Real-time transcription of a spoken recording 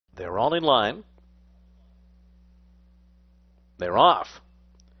They're all in line. They're off.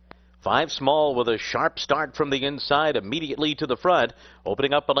 5 Small with a sharp start from the inside immediately to the front,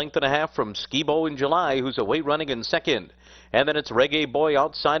 opening up a length and a half from Skibo in July, who's away running in second. And then it's Reggae Boy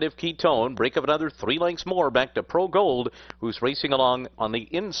outside of Ketone, break of another 3 lengths more back to Pro Gold, who's racing along on the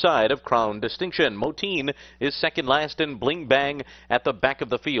inside of Crown Distinction. Motine is second last, and Bling Bang at the back of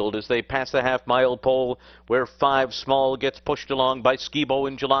the field as they pass the half-mile pole, where 5 Small gets pushed along by Skibo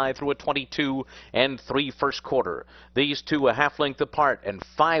in July through a 22 and 3 first quarter. These two a half length apart and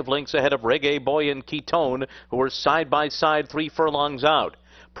 5 lengths ahead of Reggae Boy and Ketone, who are side by side 3 furlongs out.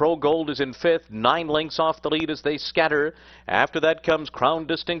 Pro Gold is in fifth, 9 lengths off the lead as they scatter. After that comes Crown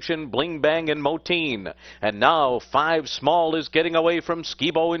Distinction, Bling Bang, and Motine. And now 5 Small is getting away from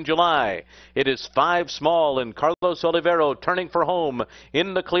Skibo in July. It is 5 Small and Carlos Olivero turning for home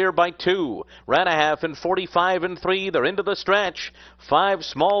in the clear by 2. Ran a half in 45 and 3. They're into the stretch. 5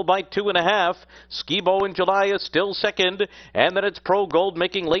 Small by 2.5. Skibo in July is still second. And then it's Pro Gold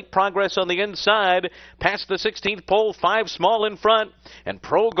making late progress on the inside. Past the 16th pole, 5 Small in front. And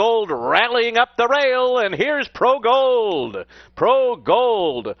Pro Gold rallying up the rail, and here's Pro Gold. Pro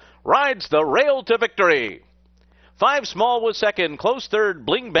Gold rides the rail to victory. 5 Small was second, close third,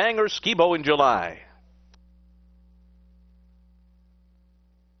 Bling Bang or Skibo in July.